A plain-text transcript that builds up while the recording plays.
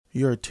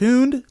You're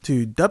tuned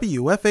to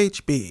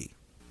WFHB.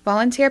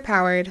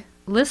 Volunteer-powered,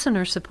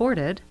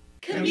 listener-supported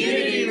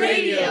community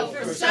radio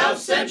for South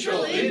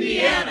Central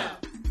Indiana.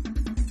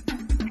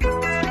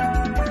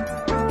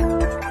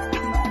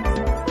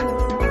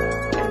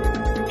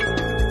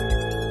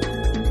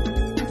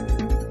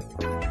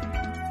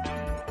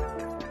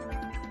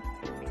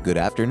 Good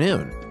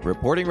afternoon.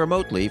 Reporting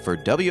remotely for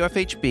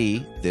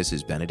WFHB, this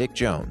is Benedict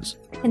Jones.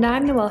 And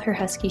I'm Noelle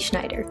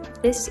Herhusky-Schneider.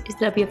 This is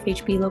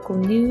WFHB Local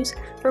News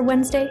for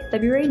Wednesday,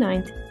 February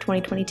 9th,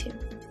 2022.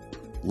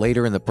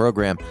 Later in the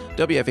program,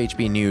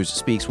 WFHB News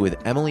speaks with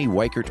Emily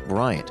Weichert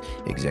Bryant,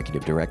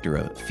 Executive Director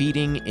of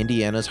Feeding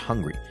Indiana's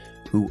Hungry,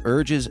 who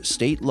urges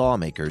state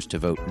lawmakers to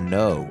vote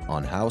no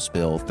on House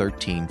Bill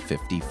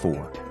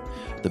 1354.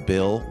 The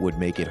bill would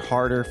make it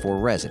harder for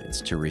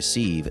residents to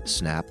receive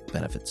SNAP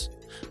benefits.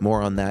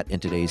 More on that in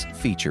today's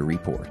feature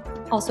report.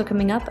 Also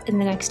coming up in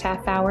the next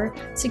half hour,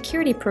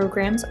 security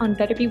programs on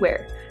Better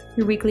Beware,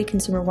 your weekly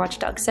Consumer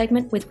Watchdog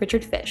segment with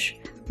Richard Fish.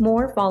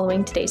 More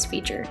following today's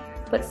feature.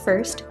 But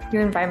first,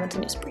 your environmental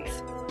news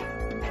brief.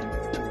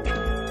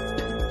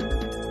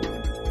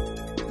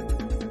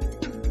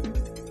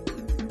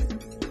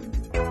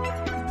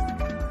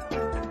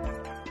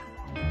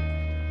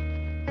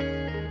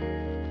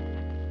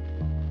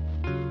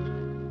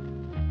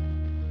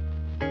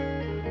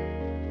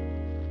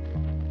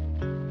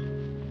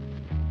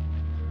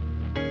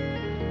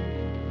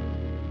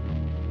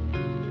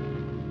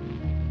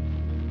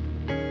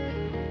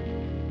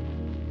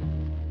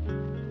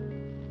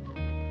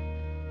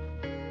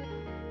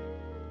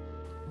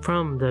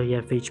 From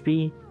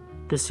WFHB,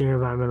 this is your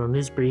environmental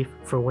news brief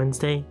for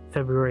Wednesday,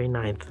 February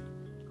 9th.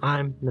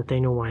 I'm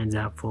Nathaniel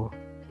Weinzapfel.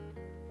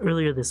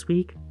 Earlier this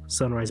week,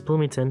 Sunrise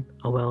Bloomington,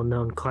 a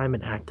well-known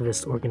climate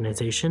activist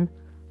organization,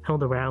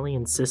 held a rally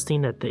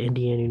insisting that the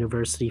Indiana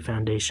University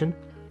Foundation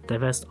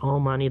divest all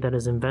money that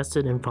is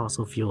invested in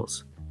fossil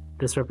fuels.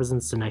 This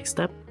represents the next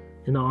step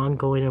in the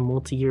ongoing and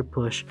multi-year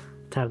push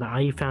to have the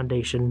IU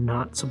Foundation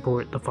not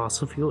support the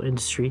fossil fuel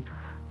industry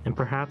and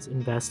perhaps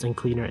invest in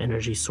cleaner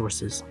energy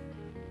sources.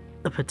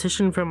 A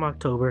petition from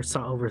October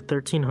saw over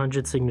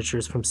 1,300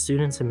 signatures from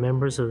students and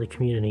members of the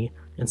community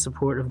in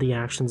support of the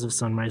actions of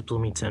Sunrise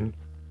Bloomington.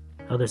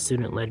 Other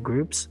student-led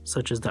groups,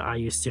 such as the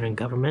IU Student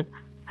Government,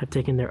 have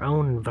taken their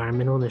own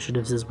environmental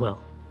initiatives as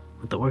well,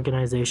 with the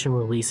organization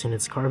releasing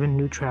its carbon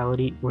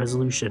neutrality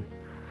resolution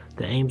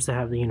that aims to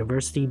have the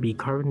university be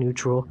carbon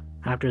neutral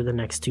after the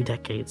next 2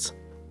 decades.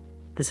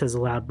 This has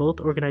allowed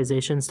both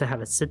organizations to have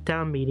a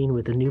sit-down meeting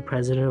with the new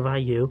president of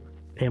IU,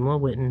 Pamela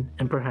Whitten,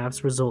 and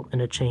perhaps result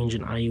in a change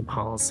in IU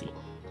policy.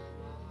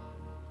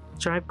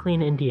 Drive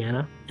Clean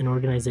Indiana, an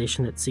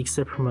organization that seeks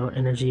to promote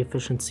energy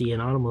efficiency in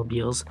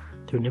automobiles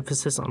through an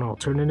emphasis on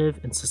alternative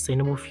and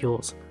sustainable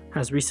fuels,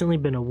 has recently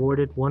been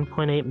awarded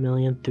 $1.8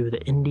 million through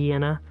the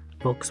Indiana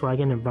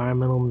Volkswagen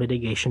Environmental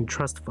Mitigation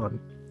Trust Fund.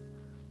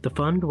 The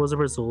fund was a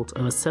result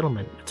of a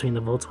settlement between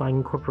the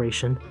Volkswagen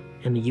Corporation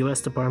and the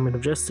U.S. Department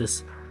of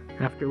Justice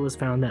after it was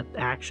found that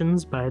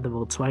actions by the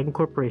Volkswagen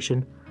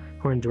Corporation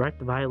were in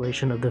direct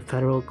violation of the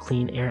Federal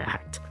Clean Air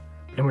Act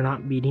and were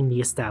not meeting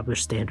the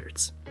established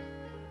standards.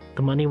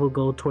 The money will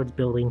go towards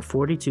building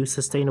 42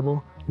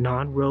 sustainable,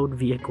 non-road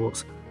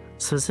vehicles,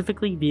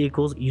 specifically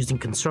vehicles used in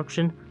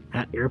construction,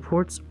 at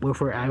airports, or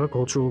for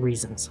agricultural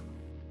reasons.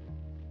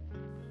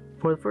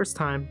 For the first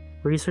time,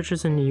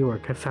 researchers in New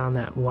York have found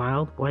that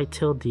wild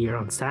white-tailed deer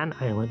on Staten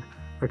Island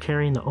are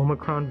carrying the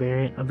Omicron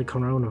variant of the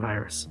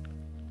coronavirus.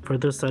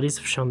 Further studies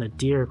have shown that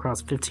deer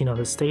across 15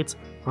 other states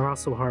are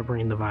also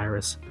harboring the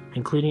virus,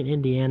 including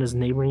Indiana's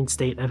neighboring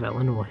state of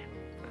Illinois.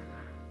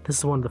 This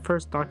is one of the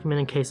first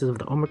documented cases of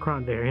the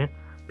Omicron variant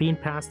being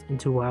passed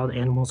into wild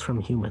animals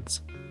from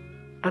humans.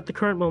 At the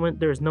current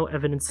moment, there is no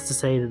evidence to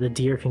say that the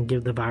deer can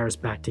give the virus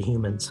back to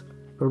humans,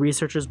 but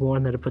researchers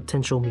warn that a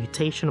potential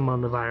mutation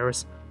among the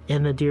virus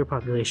in the deer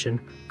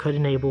population could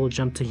enable a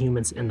jump to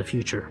humans in the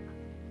future.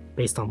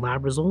 Based on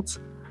lab results,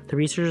 the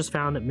researchers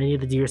found that many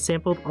of the deer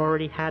sampled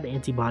already had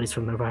antibodies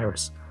from the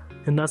virus,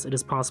 and thus it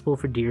is possible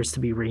for deers to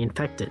be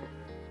reinfected.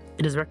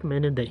 It is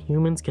recommended that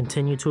humans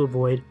continue to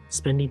avoid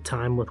spending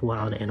time with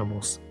wild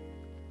animals.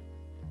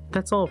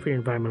 That's all for your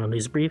environmental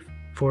news brief.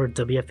 For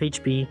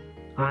WFHB,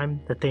 I'm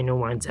Nathaniel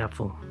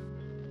Weinzapfel.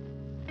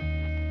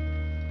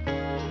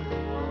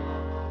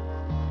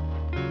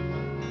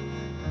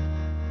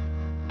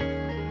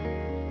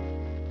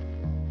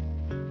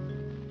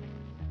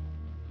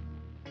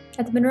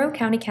 At the Monroe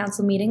County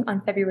Council meeting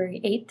on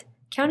February 8th,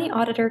 County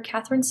Auditor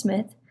Catherine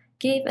Smith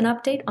gave an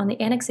update on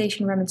the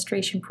annexation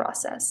remonstration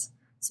process.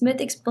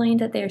 Smith explained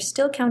that they are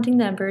still counting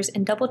numbers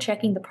and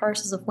double-checking the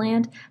parcels of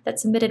land that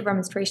submitted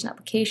remonstration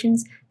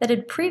applications that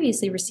had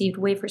previously received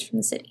waivers from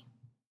the city.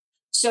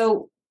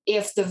 So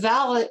if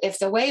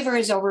the waiver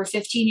is over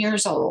 15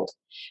 years old,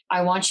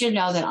 I want you to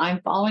know that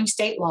I'm following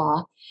state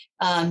law.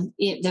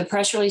 The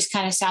press release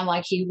kind of sounded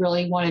like he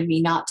really wanted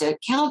me not to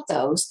count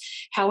those.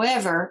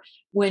 However,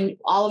 when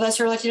all of us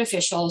are elected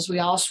officials, we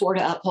all swore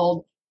to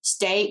uphold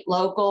state,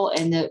 local,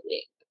 and the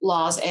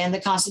laws and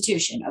the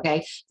Constitution.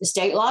 Okay. The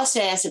state law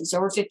says if it's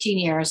over 15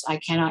 years, I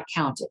cannot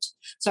count it.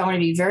 So I want to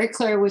be very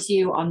clear with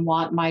you on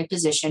what my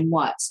position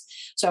was.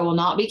 So I will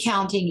not be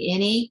counting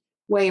any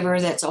waiver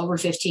that's over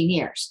 15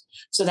 years.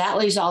 So that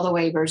leaves all the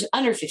waivers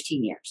under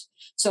 15 years.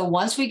 So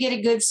once we get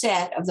a good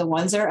set of the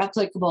ones that are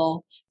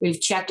applicable,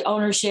 we've checked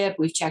ownership,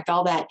 we've checked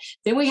all that,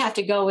 then we have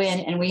to go in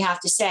and we have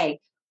to say,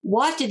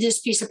 what did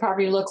this piece of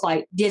property look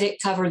like? Did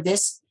it cover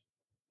this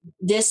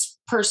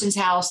person's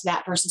house,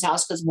 that person's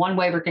house? Because one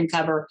waiver can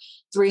cover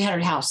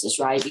 300 houses,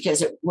 right?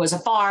 Because it was a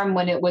farm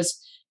when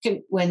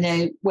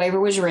the waiver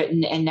was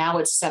written, and now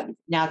it's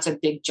a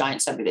big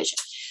giant subdivision.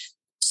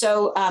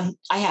 So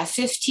I have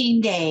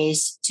 15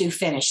 days to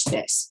finish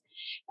this.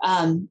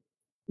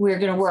 We're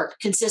going to work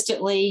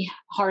consistently,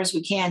 hard as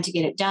we can to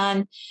get it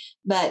done.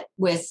 But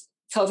with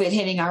COVID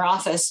hitting our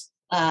office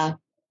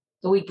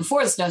the week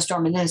before the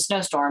snowstorm and then the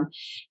snowstorm,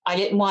 I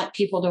didn't want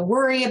people to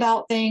worry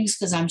about things,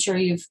 because I'm sure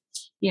you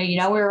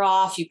know we were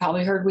off. You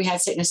probably heard we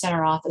had sickness in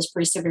our office,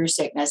 pretty severe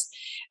sickness,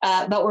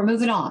 but we're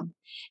moving on.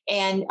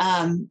 And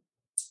I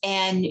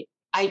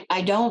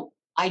don't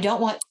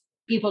want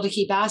people to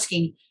keep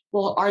asking,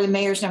 well, are the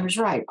mayor's numbers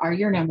right? Are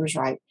your numbers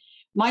right?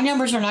 My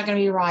numbers are not going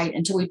to be right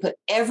until we put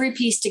every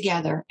piece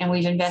together and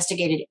we've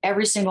investigated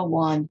every single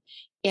one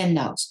in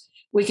those.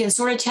 We can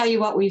sort of tell you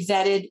what we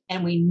vetted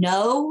and we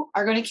know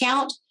are going to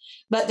count,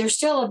 but there's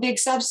still a big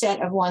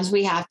subset of ones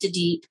we have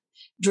to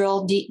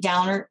drill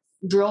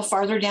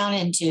farther down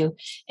into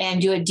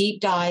and do a deep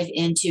dive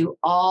into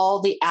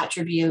all the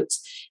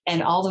attributes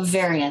and all the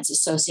variants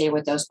associated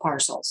with those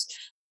parcels.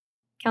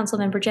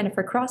 Councilmember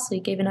Jennifer Crossley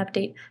gave an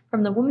update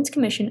from the Women's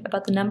Commission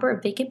about the number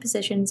of vacant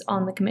positions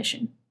on the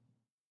commission.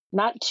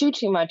 Not too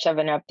much of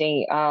an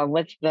update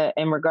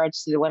in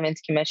regards to the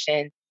Women's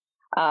Commission.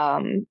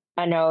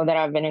 I know that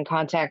I've been in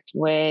contact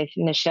with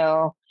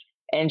Nichelle,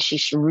 and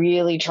she's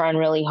really trying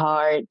really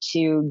hard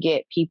to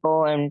get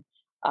people, and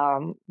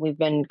we've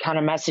been kind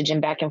of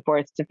messaging back and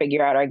forth to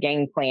figure out our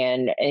game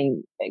plan,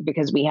 and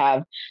because we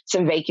have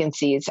some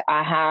vacancies.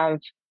 I have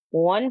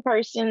one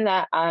person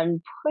that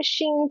I'm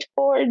pushing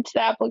towards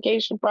the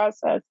application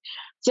process,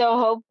 so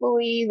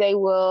hopefully they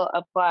will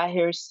apply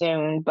here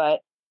soon.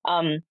 But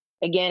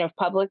again, if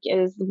public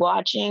is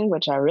watching,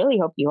 which I really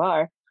hope you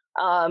are,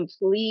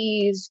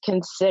 please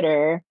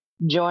consider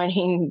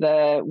joining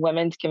the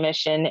Women's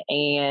Commission,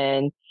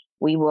 and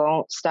we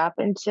won't stop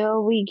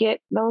until we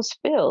get those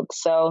filled.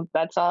 So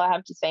that's all I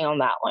have to say on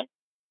that one.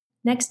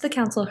 Next, the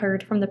council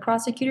heard from the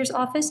prosecutor's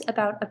office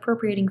about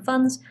appropriating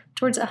funds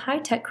towards a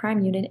high-tech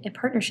crime unit in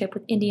partnership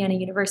with Indiana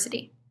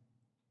University.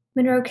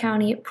 Monroe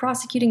County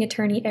prosecuting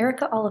attorney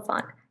Erica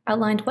Oliphant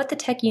outlined what the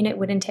tech unit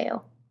would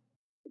entail.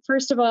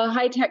 First of all,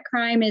 high-tech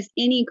crime is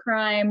any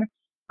crime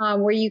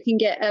where you can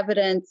get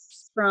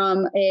evidence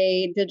from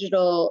a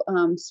digital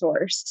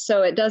source.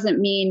 So it doesn't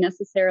mean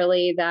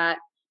necessarily that,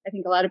 I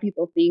think a lot of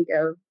people think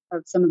of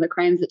some of the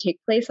crimes that take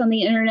place on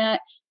the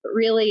internet, but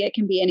really it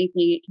can be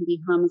anything. It can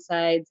be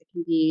homicides, it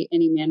can be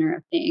any manner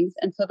of things.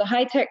 And so the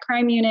high-tech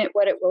crime unit,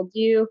 what it will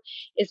do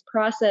is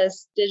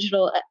process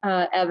digital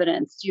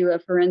evidence, do a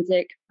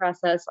forensic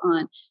process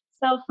on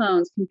cell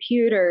phones,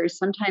 computers,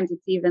 sometimes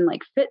it's even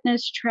like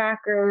fitness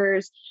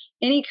trackers,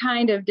 any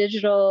kind of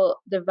digital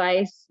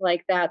device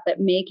like that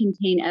may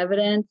contain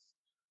evidence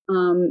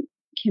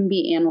can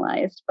be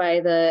analyzed by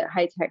the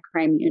high-tech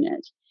crime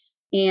unit.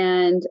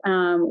 And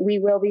we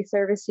will be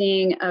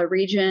servicing a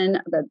region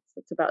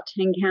that's about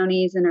 10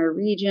 counties in our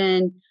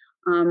region.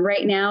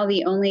 Right now,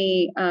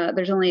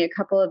 there's only a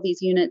couple of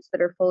these units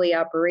that are fully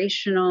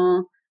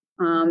operational,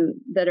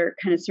 that are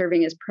kind of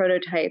serving as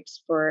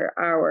prototypes for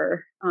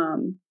our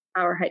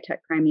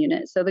high-tech crime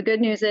unit. So the good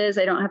news is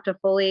I don't have to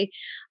fully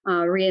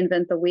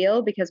reinvent the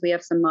wheel, because we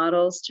have some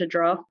models to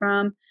draw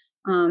from,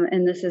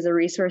 and this is a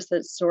resource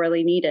that's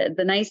sorely needed.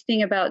 The nice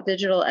thing about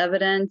digital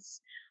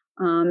evidence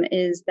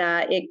is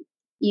that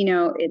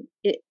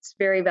it's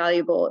very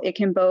valuable. It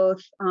can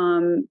both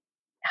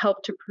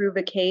help to prove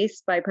a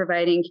case by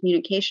providing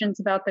communications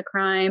about the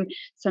crime,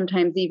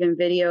 sometimes even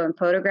video and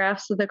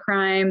photographs of the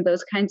crime,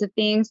 those kinds of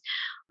things.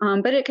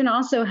 But it can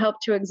also help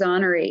to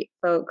exonerate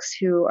folks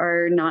who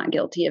are not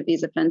guilty of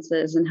these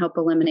offenses and help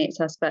eliminate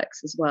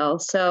suspects as well.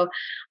 So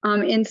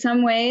in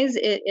some ways,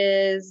 it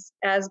is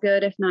as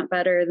good, if not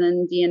better,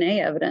 than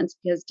DNA evidence,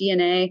 because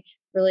DNA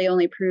really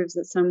only proves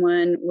that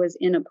someone was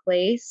in a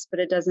place, but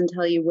it doesn't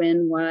tell you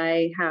when,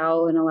 why,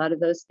 how, and a lot of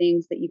those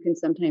things that you can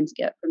sometimes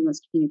get from those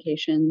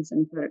communications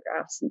and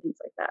photographs and things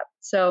like that.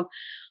 So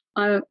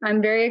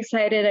I'm very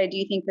excited. I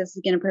do think this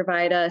is going to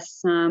provide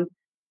us some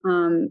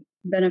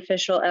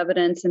beneficial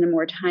evidence in a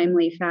more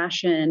timely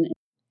fashion.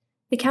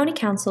 The County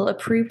Council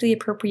approved the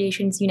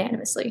appropriations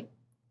unanimously.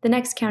 The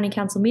next County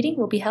Council meeting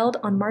will be held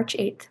on March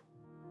 8th.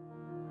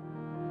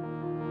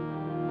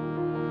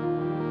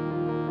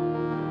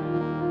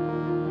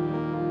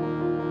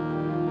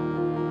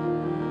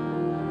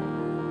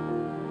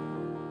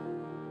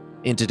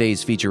 In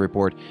today's feature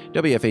report,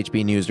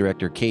 WFHB News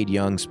Director Cade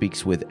Young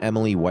speaks with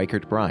Emily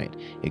Weichert Bryant,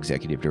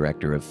 Executive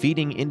Director of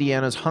Feeding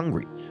Indiana's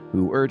Hungry,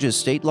 who urges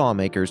state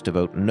lawmakers to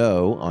vote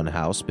no on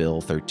House Bill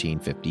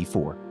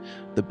 1354.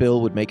 The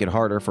bill would make it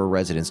harder for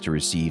residents to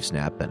receive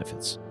SNAP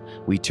benefits.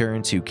 We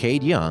turn to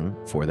Cade Young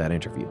for that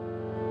interview.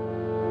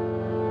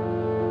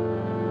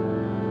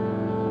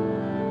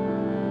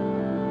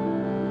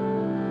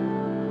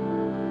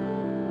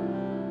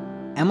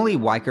 Emily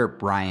Weichert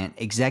Bryant,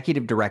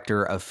 Executive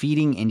Director of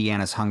Feeding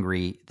Indiana's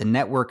Hungry, the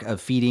network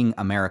of Feeding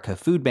America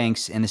food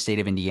banks in the state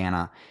of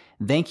Indiana.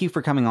 Thank you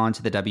for coming on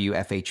to the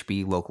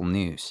WFHB Local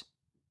News.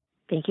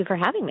 Thank you for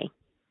having me.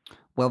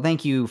 Well,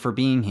 thank you for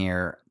being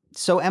here.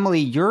 So, Emily,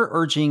 you're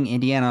urging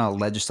Indiana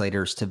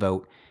legislators to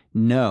vote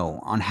no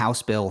on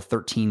House Bill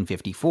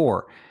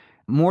 1354.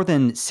 More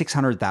than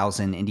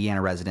 600,000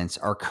 Indiana residents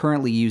are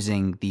currently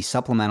using the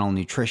Supplemental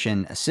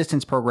Nutrition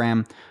Assistance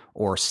Program,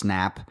 or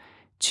SNAP,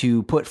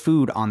 to put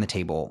food on the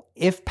table.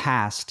 If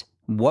passed,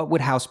 what would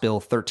House Bill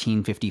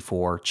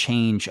 1354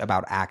 change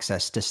about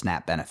access to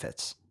SNAP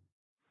benefits?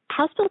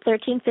 House Bill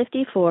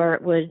 1354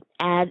 would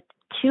add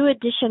 2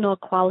 additional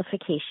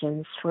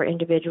qualifications for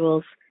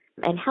individuals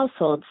and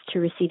households to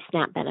receive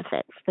SNAP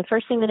benefits. The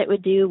first thing that it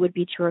would do would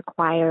be to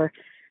require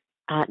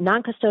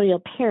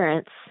non-custodial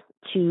parents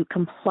to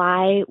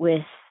comply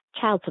with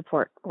child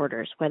support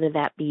orders, whether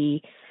that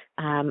be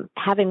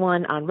having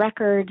one on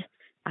record,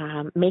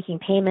 making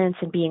payments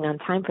and being on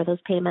time for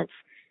those payments,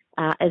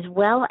 as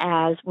well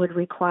as would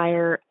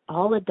require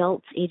all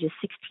adults ages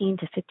 16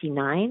 to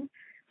 59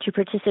 to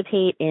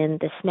participate in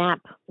the SNAP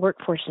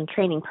workforce and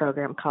training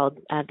program called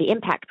the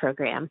IMPACT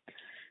program,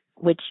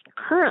 which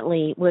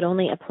currently would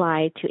only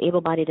apply to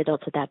able-bodied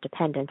adults without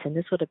dependents. And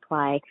this would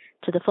apply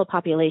to the full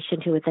population,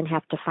 who would then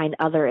have to find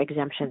other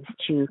exemptions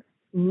to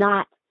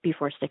not be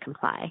forced to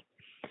comply.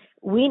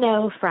 We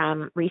know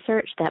from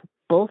research that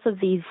both of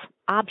these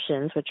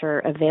options, which are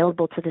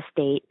available to the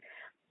state,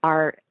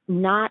 are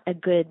not a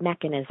good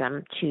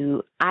mechanism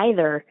to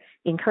either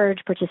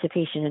encourage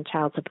participation in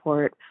child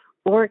support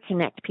or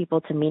connect people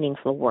to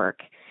meaningful work.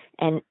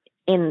 And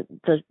in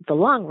the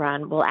long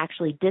run, will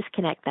actually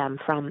disconnect them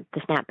from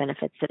the SNAP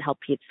benefits that help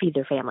feed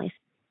their families.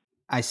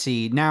 I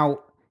see. Now,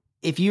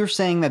 if you're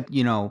saying that,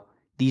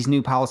 these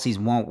new policies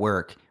won't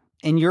work,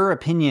 in your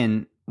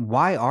opinion,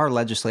 why are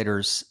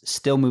legislators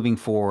still moving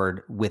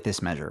forward with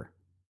this measure?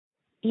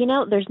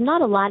 There's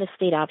not a lot of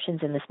state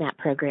options in the SNAP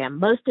program.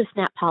 Most of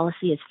SNAP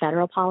policy is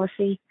federal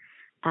policy.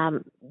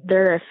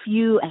 There are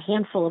a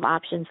handful of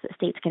options that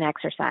states can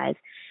exercise.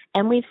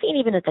 And we've seen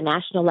even at the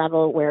national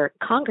level where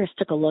Congress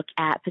took a look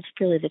at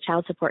particularly the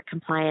child support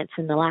compliance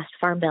in the last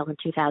Farm Bill in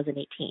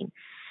 2018,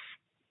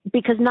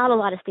 because not a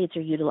lot of states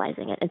are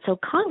utilizing it. And so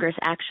Congress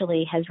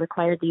actually has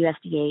required the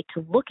USDA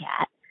to look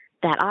at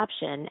that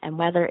option and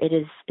whether it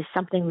is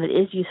something that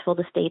is useful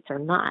to states or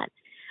not.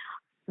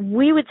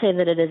 We would say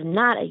that it is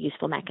not a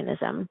useful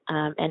mechanism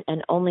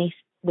and only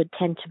would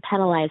tend to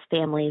penalize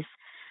families,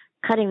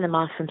 cutting them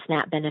off from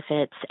SNAP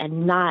benefits,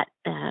 and not,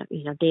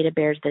 data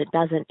bears that it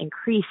doesn't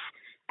increase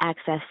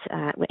access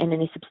in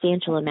any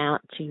substantial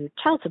amount to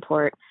child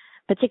support,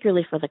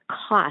 particularly for the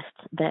cost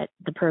that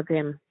the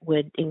program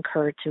would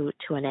incur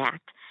to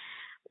enact.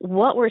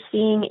 What we're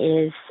seeing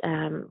is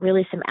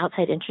really some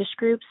outside interest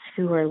groups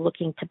who are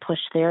looking to push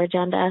their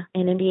agenda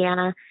in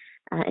Indiana,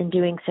 and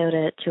doing so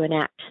to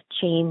enact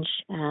change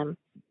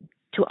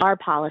to our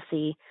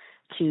policy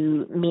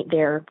to meet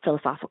their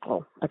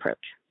philosophical approach.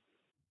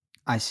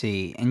 I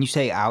see. And you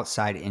say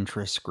outside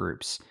interest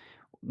groups.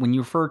 When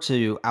you refer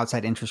to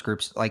outside interest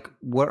groups,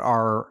 what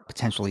are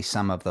potentially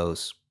some of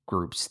those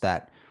groups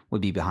that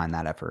would be behind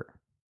that effort?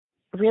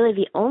 Really,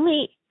 the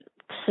only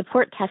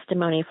support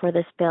testimony for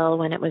this bill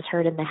when it was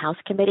heard in the House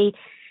committee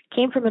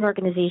came from an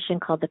organization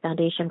called the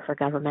Foundation for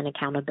Government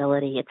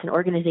Accountability. It's an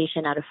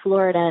organization out of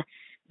Florida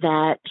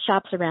that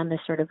shops around this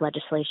sort of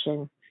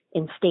legislation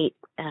in state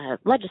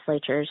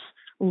legislatures,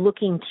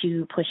 looking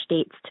to push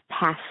states to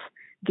pass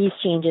these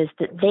changes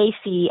that they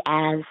see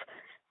as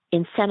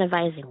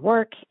incentivizing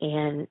work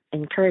and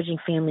encouraging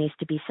families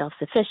to be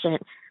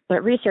self-sufficient.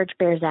 But research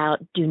bears out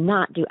do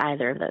not do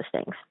either of those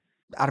things.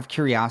 Out of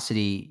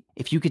curiosity,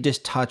 if you could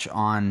just touch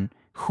on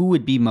who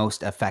would be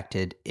most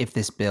affected if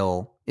this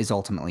bill is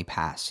ultimately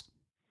passed.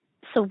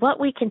 So what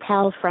we can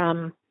tell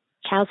from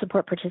child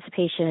support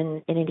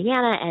participation in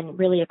Indiana and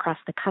really across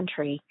the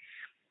country,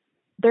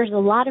 there's a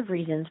lot of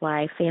reasons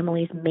why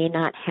families may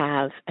not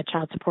have a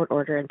child support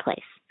order in place.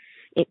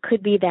 It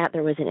could be that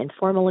there was an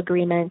informal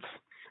agreement.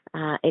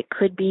 It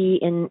could be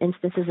in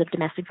instances of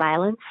domestic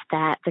violence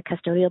that the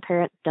custodial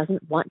parent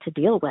doesn't want to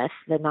deal with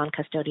the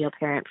non-custodial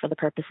parent for the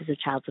purposes of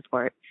child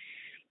support.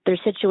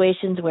 There's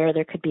situations where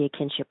there could be a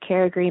kinship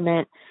care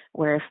agreement,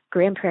 where if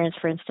grandparents,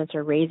 for instance,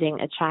 are raising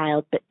a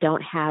child but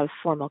don't have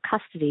formal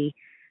custody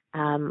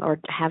or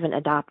haven't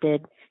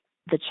adopted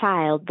the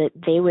child, that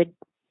they would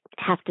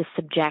have to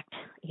subject,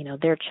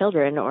 their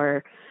children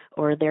or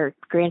their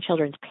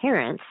grandchildren's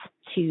parents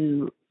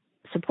to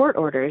support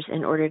orders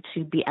in order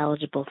to be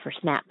eligible for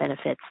SNAP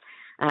benefits,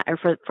 or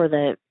for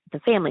the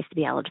families to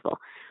be eligible.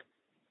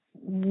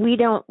 We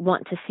don't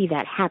want to see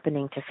that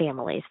happening to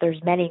families.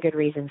 There's many good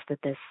reasons that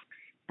this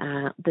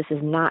has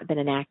not been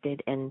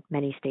enacted in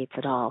many states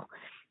at all.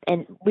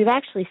 And we've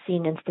actually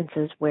seen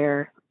instances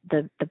where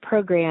the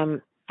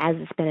program, as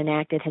it's been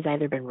enacted, has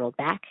either been rolled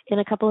back in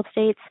a couple of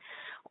states,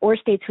 or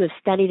states who have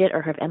studied it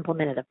or have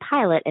implemented a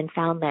pilot and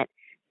found that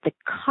the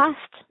cost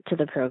to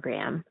the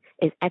program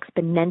is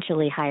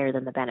exponentially higher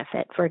than the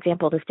benefit. For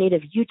example, the state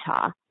of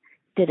Utah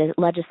did a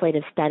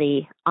legislative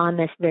study on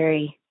this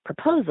very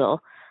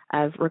proposal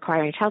of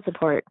requiring child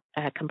support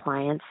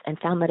compliance and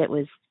found that it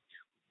was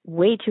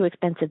way too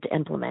expensive to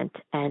implement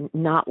and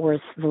not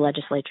worth the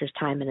legislature's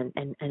time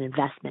and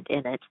investment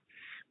in it.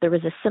 There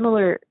was a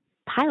similar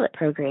pilot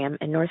program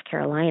in North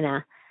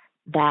Carolina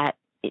that,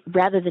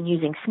 rather than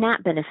using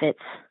SNAP benefits,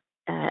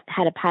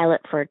 had a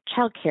pilot for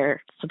child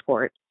care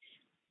support.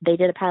 They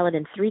did a pilot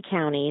in 3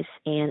 counties,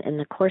 and in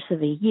the course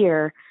of a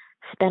year,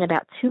 spent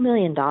about $2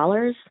 million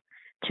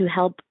to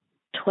help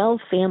 12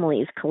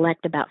 families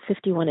collect about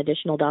 $51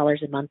 additional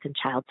a month in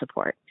child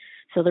support.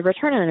 So the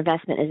return on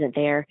investment isn't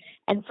there.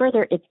 And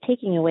further, it's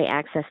taking away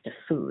access to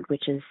food,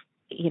 which is,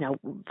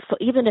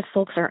 even if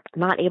folks are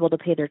not able to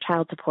pay their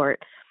child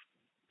support,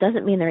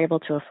 doesn't mean they're able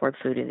to afford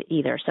food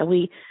either. So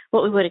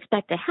what we would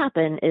expect to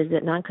happen is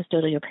that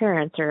non-custodial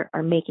parents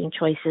are making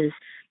choices,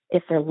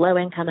 if they're low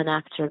income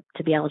enough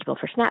to be eligible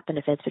for SNAP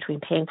benefits, between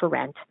paying for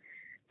rent,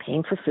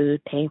 paying for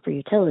food, paying for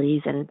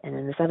utilities, and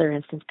in this other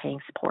instance, paying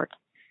support.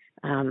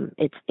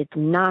 It's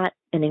not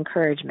an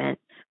encouragement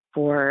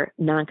for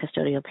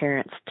non-custodial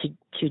parents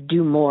to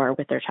do more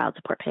with their child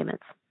support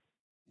payments.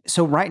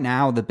 So right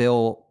now, the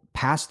bill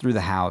passed through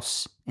the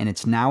House and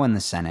it's now in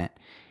the Senate.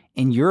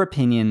 In your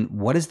opinion,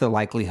 what is the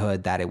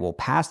likelihood that it will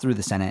pass through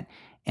the Senate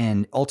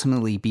and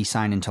ultimately be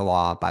signed into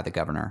law by the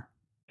governor?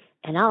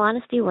 In all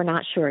honesty, we're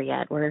not sure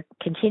yet. We're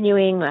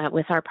continuing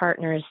with our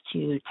partners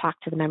to talk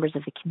to the members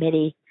of the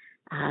committee,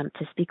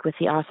 to speak with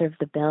the author of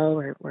the bill.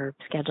 We're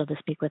scheduled to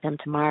speak with them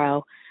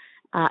tomorrow.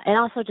 And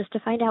also just to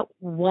find out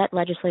what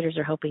legislators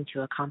are hoping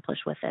to accomplish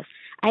with this.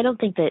 I don't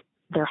think that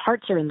their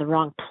hearts are in the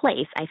wrong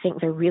place. I think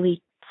they're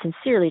really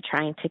sincerely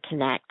trying to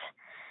connect,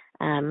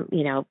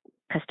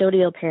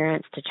 custodial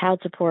parents to child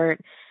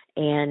support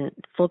and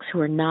folks who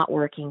are not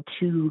working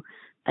to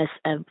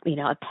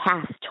a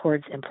path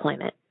towards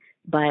employment.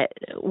 But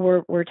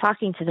we're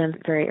talking to them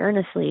very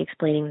earnestly,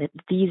 explaining that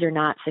these are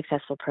not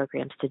successful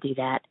programs to do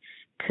that.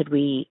 Could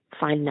we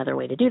find another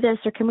way to do this,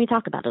 or can we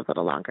talk about it a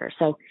little longer?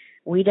 So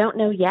we don't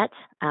know yet.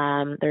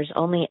 There's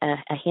only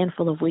a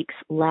handful of weeks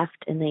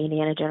left in the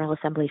Indiana General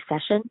Assembly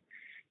session.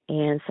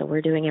 And so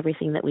we're doing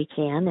everything that we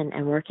can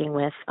and working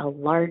with a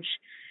large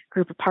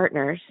group of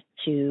partners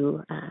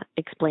to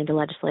explain to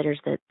legislators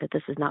that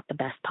this is not the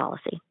best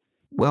policy.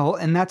 Well,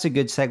 and that's a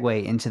good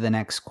segue into the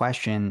next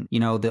question.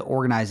 The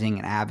organizing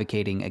and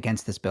advocating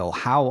against this bill.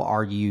 How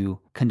are you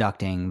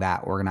conducting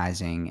that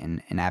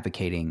organizing and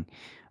advocating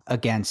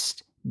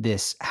against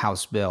this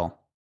House bill?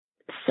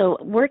 So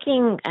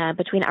working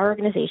between our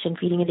organization,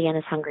 Feeding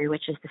Indiana's Hungry,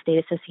 which is the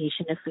State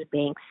Association of Food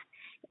Banks,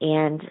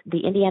 and the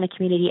Indiana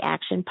Community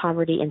Action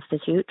Poverty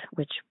Institute,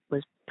 which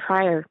was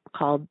prior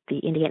called the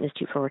Indiana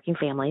Institute for Working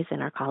Families,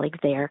 and our colleagues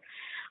there,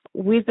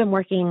 we've been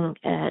working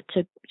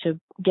to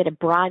get a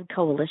broad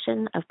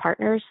coalition of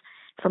partners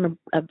from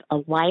a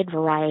wide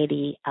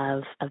variety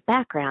of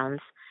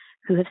backgrounds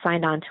who have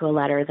signed on to a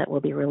letter that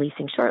we'll be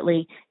releasing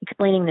shortly,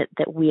 explaining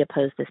that we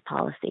oppose this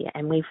policy.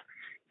 And we've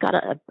got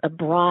a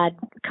broad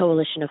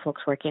coalition of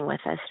folks working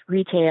with us: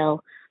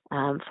 retail,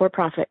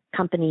 for-profit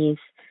companies,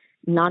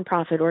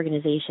 nonprofit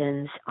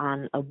organizations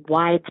on a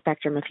wide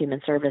spectrum of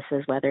human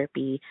services, whether it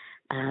be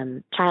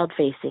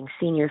child-facing,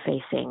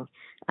 senior-facing,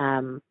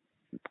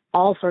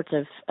 all sorts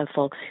of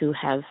folks who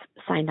have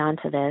signed on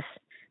to this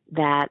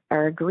that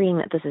are agreeing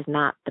that this is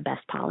not the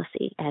best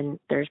policy. And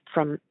there's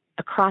from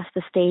across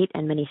the state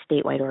and many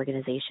statewide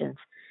organizations,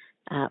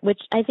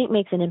 which I think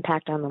makes an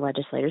impact on the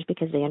legislators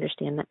because they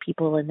understand that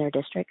people in their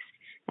districts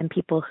and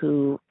people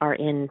who are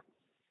in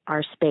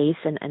our space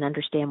and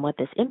understand what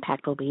this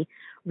impact will be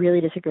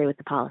really disagree with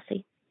the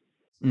policy.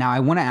 Now, I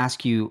want to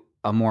ask you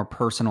a more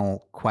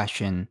personal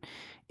question,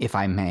 if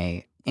I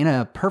may. In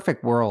a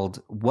perfect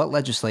world, what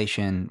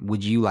legislation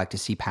would you like to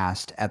see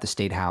passed at the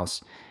State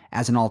House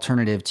as an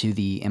alternative to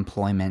the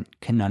employment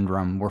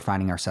conundrum we're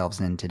finding ourselves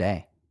in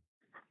today?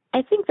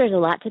 I think there's a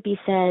lot to be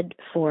said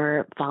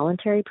for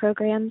voluntary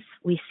programs.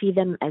 We see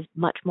them as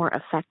much more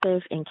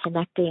effective in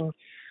connecting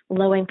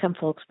low-income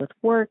folks with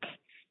work,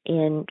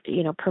 in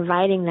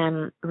providing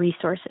them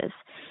resources.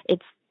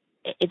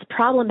 It's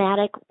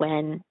problematic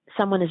when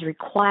someone is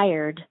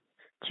required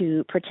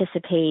to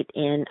participate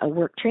in a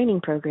work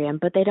training program,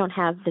 but they don't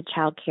have the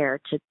child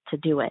care to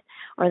do it,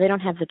 or they don't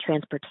have the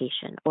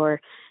transportation, or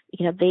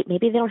maybe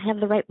they don't have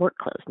the right work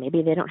clothes,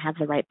 maybe they don't have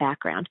the right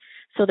background.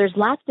 So there's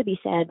lots to be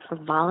said for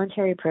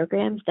voluntary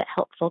programs that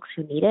help folks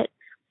who need it,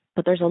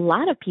 but there's a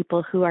lot of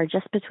people who are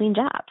just between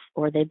jobs,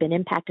 or they've been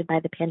impacted by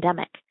the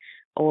pandemic,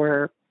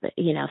 or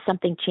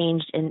something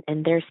changed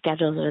in their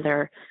schedules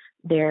or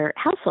their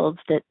households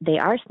that they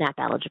are SNAP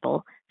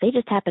eligible. They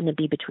just happen to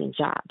be between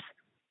jobs.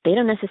 They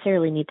don't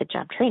necessarily need the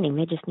job training.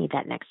 They just need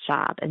that next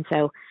job. And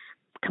so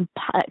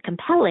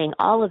compelling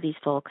all of these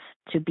folks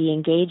to be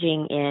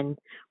engaging in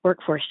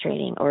workforce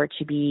training or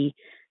to be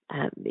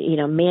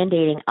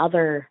mandating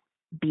other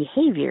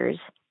behaviors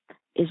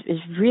is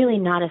really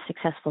not a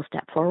successful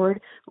step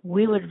forward.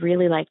 We would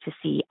really like to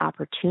see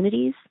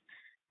opportunities,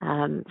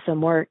 so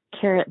more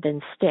carrot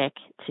than stick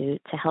to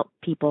help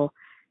people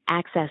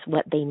access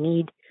what they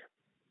need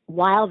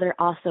while they're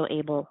also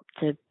able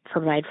to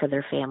provide for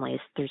their families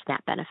through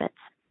SNAP benefits.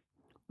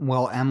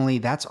 Well, Emily,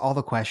 that's all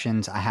the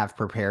questions I have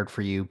prepared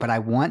for you, but I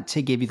want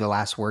to give you the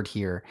last word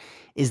here.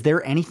 Is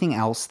there anything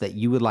else that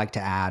you would like to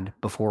add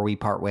before we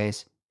part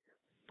ways?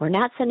 We're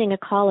not sending a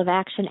call of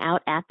action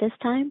out at this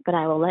time, but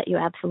I will let you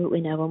absolutely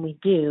know when we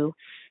do.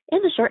 In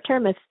the short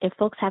term, if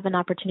folks have an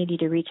opportunity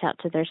to reach out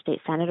to their state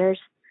senators,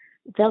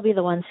 they'll be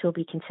the ones who will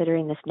be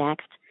considering this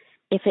next.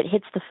 If it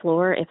hits the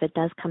floor, if it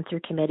does come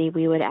through committee,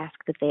 we would ask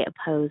that they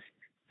oppose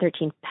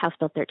House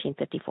Bill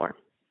 1354.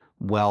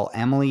 Well,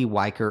 Emily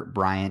Weichert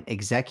Bryant,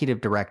 Executive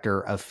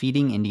Director of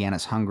Feeding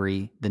Indiana's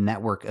Hungry, the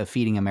network of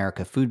Feeding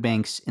America food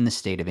banks in the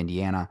state of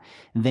Indiana,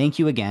 thank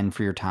you again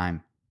for your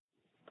time.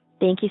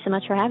 Thank you so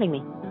much for having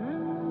me.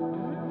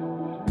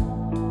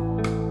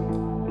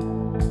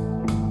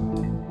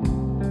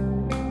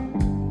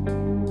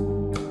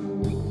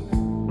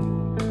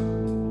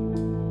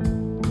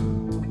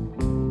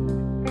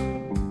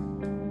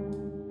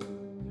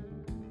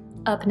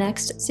 Up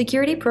next,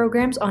 security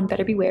programs on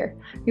Better Beware,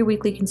 your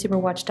weekly consumer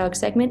watchdog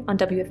segment on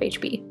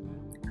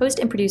WFHB. Host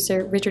and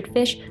producer Richard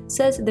Fish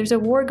says there's a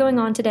war going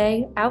on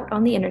today out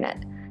on the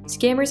internet.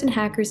 Scammers and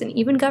hackers and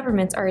even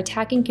governments are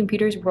attacking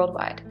computers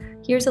worldwide.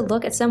 Here's a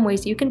look at some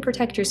ways you can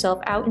protect yourself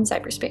out in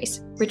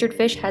cyberspace. Richard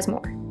Fish has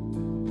more.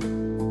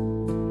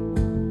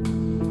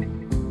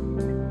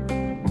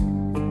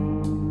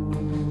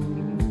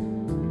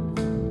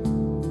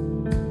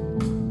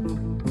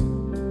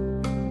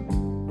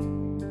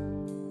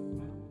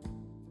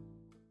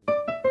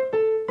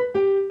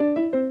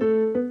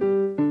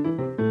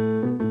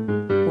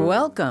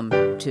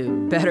 Welcome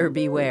to Better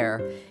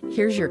Beware.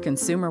 Here's your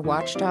consumer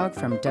watchdog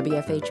from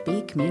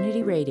WFHB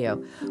Community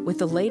Radio with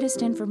the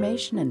latest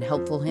information and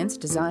helpful hints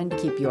designed to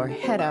keep your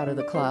head out of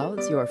the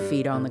clouds, your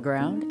feet on the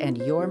ground, and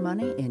your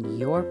money in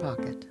your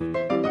pocket.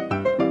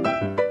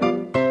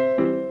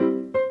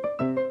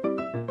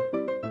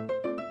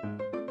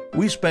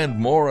 We spend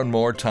more and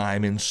more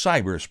time in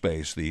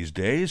cyberspace these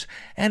days,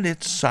 and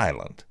it's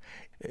silent.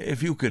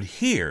 If you could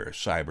hear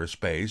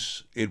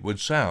cyberspace, it would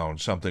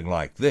sound something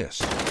like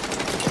this.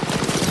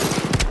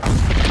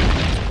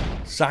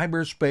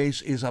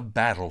 Cyberspace is a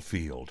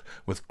battlefield,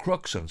 with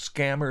crooks and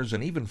scammers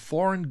and even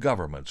foreign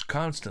governments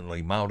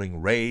constantly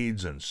mounting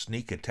raids and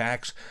sneak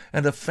attacks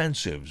and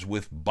offensives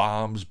with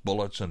bombs,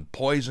 bullets, and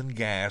poison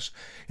gas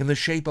in the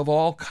shape of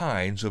all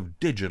kinds of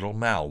digital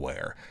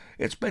malware.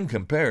 It's been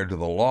compared to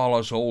the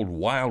lawless old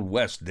Wild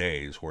West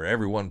days where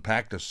everyone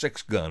packed a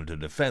 6-gun to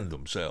defend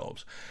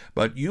themselves.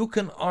 But you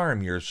can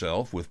arm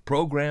yourself with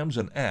programs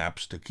and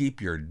apps to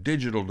keep your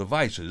digital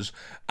devices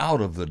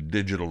out of the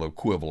digital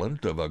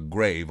equivalent of a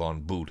grave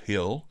on Boot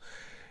Hill.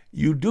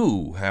 You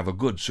do have a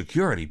good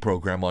security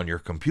program on your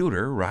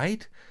computer,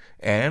 right?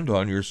 And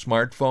on your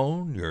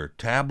smartphone, your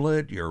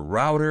tablet, your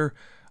router,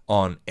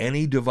 on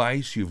any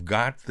device you've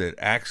got that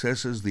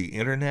accesses the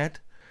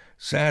internet?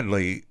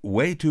 Sadly,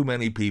 way too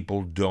many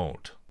people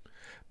don't.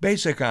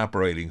 Basic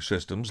operating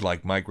systems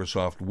like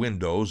Microsoft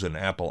Windows and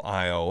Apple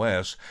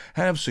iOS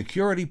have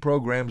security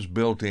programs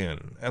built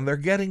in, and they're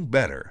getting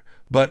better.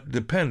 But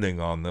depending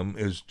on them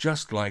is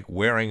just like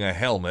wearing a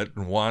helmet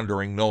and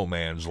wandering no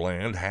man's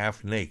land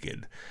half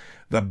naked.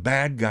 The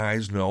bad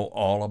guys know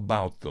all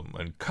about them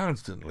and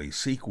constantly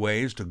seek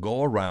ways to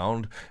go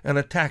around and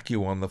attack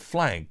you on the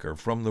flank or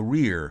from the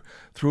rear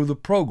through the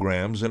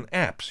programs and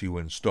apps you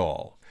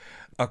install.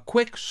 A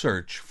quick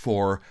search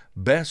for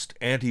best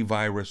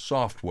antivirus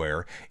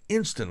software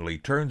instantly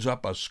turns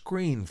up a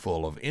screen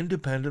full of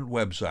independent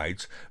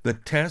websites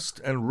that test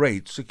and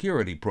rate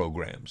security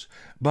programs,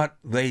 but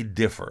they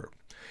differ.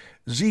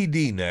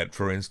 ZDNet,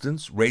 for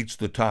instance, rates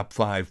the top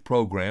 5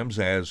 programs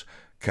as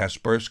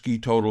Kaspersky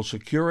Total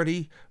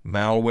Security,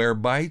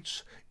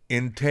 Malwarebytes,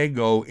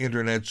 Intego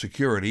Internet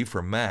Security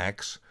for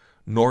Macs,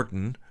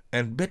 Norton,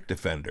 and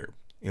Bitdefender,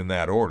 in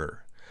that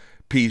order.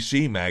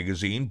 PC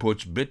Magazine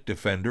puts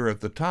Bitdefender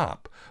at the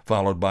top,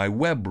 followed by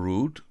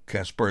Webroot,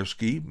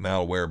 Kaspersky,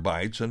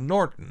 Malwarebytes, and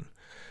Norton.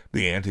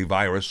 The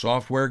Antivirus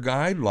Software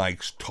Guide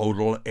likes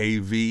Total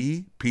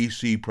AV,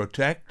 PC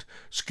Protect,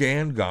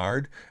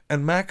 ScanGuard,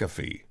 and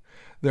McAfee.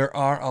 There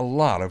are a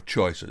lot of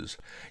choices.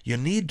 You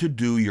need to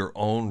do your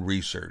own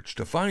research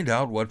to find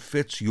out what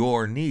fits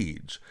your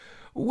needs.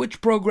 Which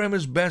program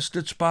is best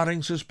at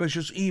spotting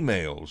suspicious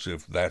emails,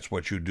 if that's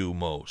what you do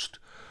most?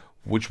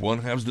 Which one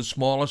has the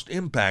smallest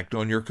impact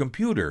on your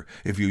computer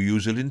if you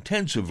use it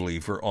intensively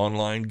for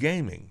online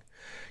gaming?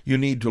 You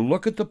need to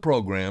look at the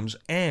programs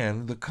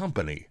and the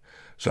company.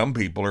 Some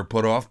people are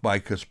put off by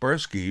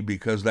Kaspersky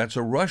because that's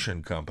a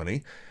Russian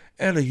company,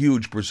 and a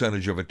huge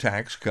percentage of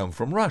attacks come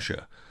from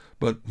Russia.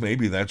 But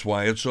maybe that's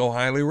why it's so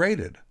highly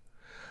rated.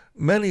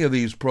 Many of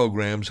these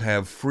programs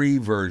have free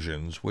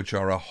versions which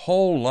are a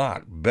whole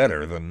lot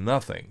better than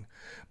nothing.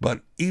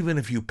 But even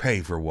if you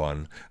pay for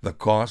one, the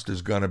cost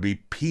is going to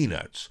be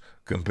peanuts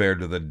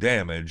compared to the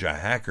damage a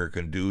hacker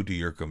can do to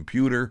your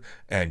computer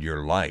and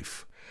your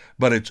life.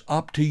 But it's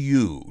up to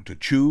you to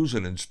choose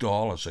and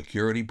install a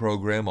security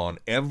program on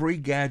every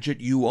gadget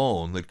you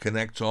own that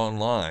connects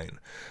online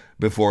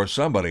before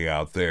somebody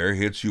out there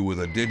hits you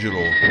with a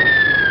digital...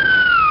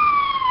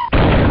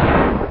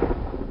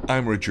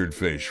 I'm Richard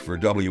Fish for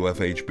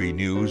WFHB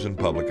News and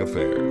Public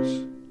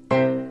Affairs.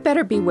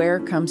 Better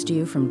Beware comes to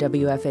you from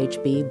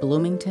WFHB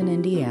Bloomington,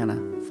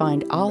 Indiana.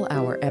 Find all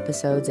our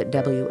episodes at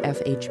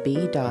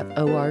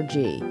WFHB.org.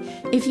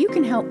 If you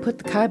can help put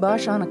the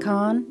kibosh on a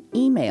con,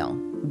 email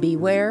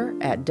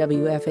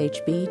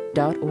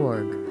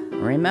beware@WFHB.org.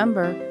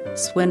 Remember,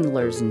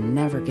 swindlers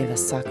never give a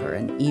sucker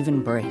an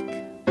even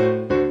break.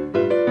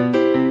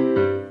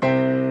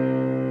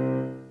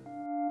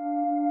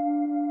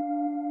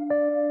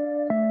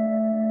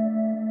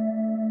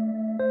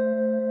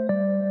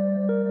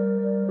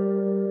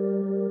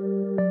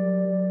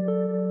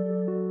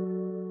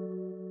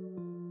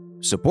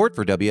 Support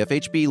for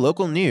WFHB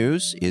Local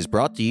News is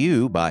brought to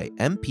you by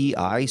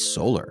MPI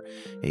Solar,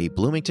 a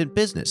Bloomington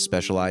business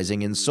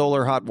specializing in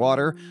solar hot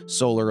water,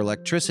 solar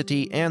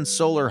electricity, and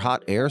solar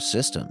hot air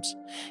systems.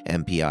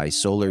 MPI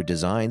Solar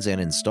designs and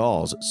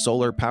installs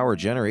solar power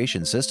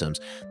generation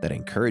systems that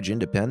encourage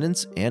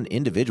independence and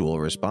individual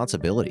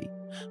responsibility.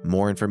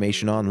 More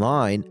information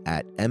online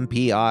at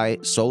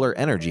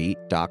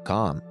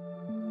mpisolarenergy.com.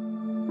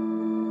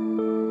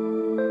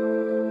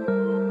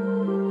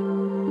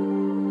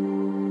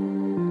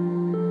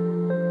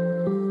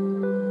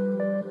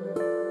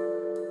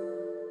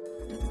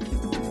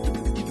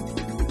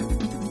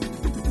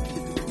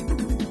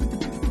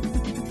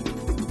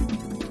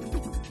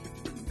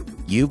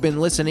 You've been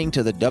listening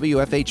to the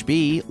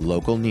WFHB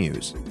Local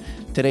News.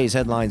 Today's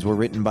headlines were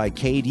written by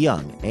Cade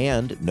Young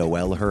and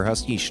Noelle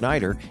Herhusky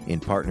Schneider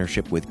in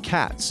partnership with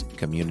CATS,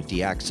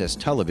 Community Access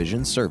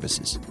Television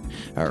Services.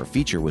 Our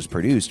feature was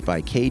produced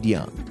by Cade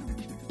Young.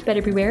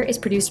 Better Beware is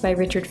produced by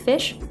Richard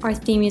Fish. Our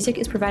theme music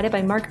is provided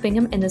by Mark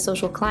Bingham and the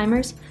Social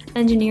Climbers.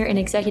 Engineer and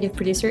executive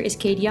producer is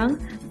Cade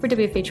Young. For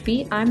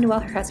WFHB, I'm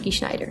Noelle Herhusky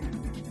Schneider.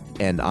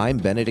 And I'm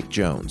Benedict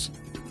Jones.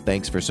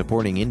 Thanks for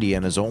supporting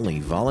Indiana's only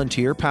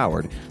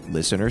volunteer-powered,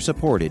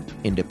 listener-supported,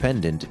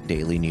 independent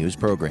daily news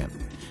program.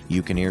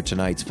 You can hear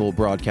tonight's full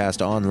broadcast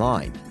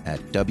online at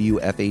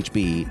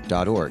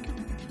WFHB.org.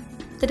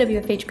 The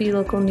WFHB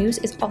Local News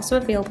is also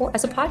available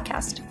as a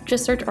podcast.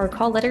 Just search our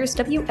call letters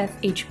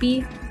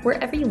WFHB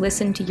wherever you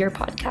listen to your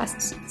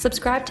podcasts.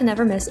 Subscribe to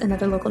never miss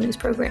another local news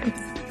program.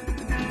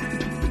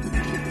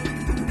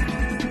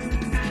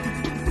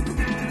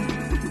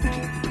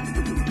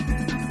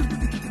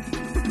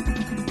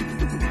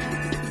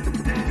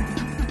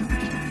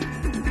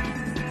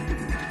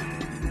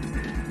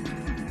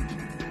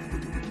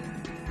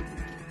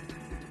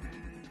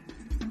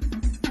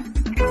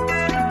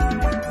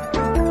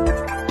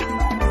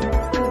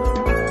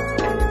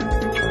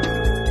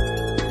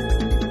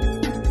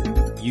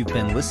 You've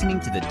been listening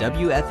to the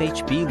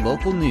WFHB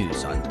Local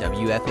News on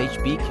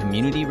WFHB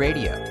Community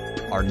Radio.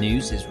 Our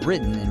news is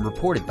written and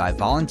reported by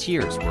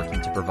volunteers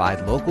working to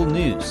provide local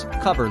news,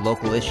 cover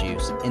local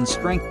issues, and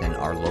strengthen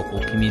our local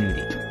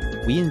community.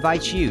 We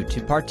invite you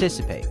to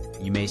participate.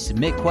 You may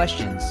submit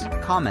questions,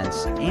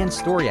 comments, and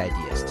story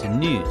ideas to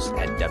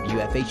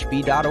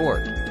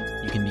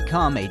news@WFHB.org. You can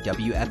become a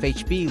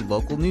WFHB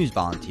Local News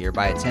volunteer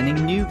by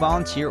attending new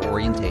volunteer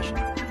orientation.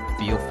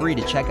 Feel free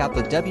to check out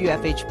the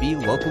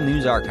WFHB Local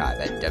News Archive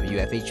at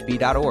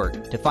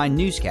WFHB.org to find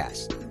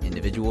newscasts,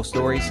 individual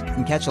stories,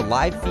 and catch a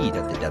live feed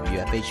of the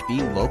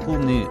WFHB Local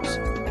News.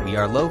 We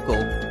are local,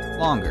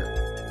 longer,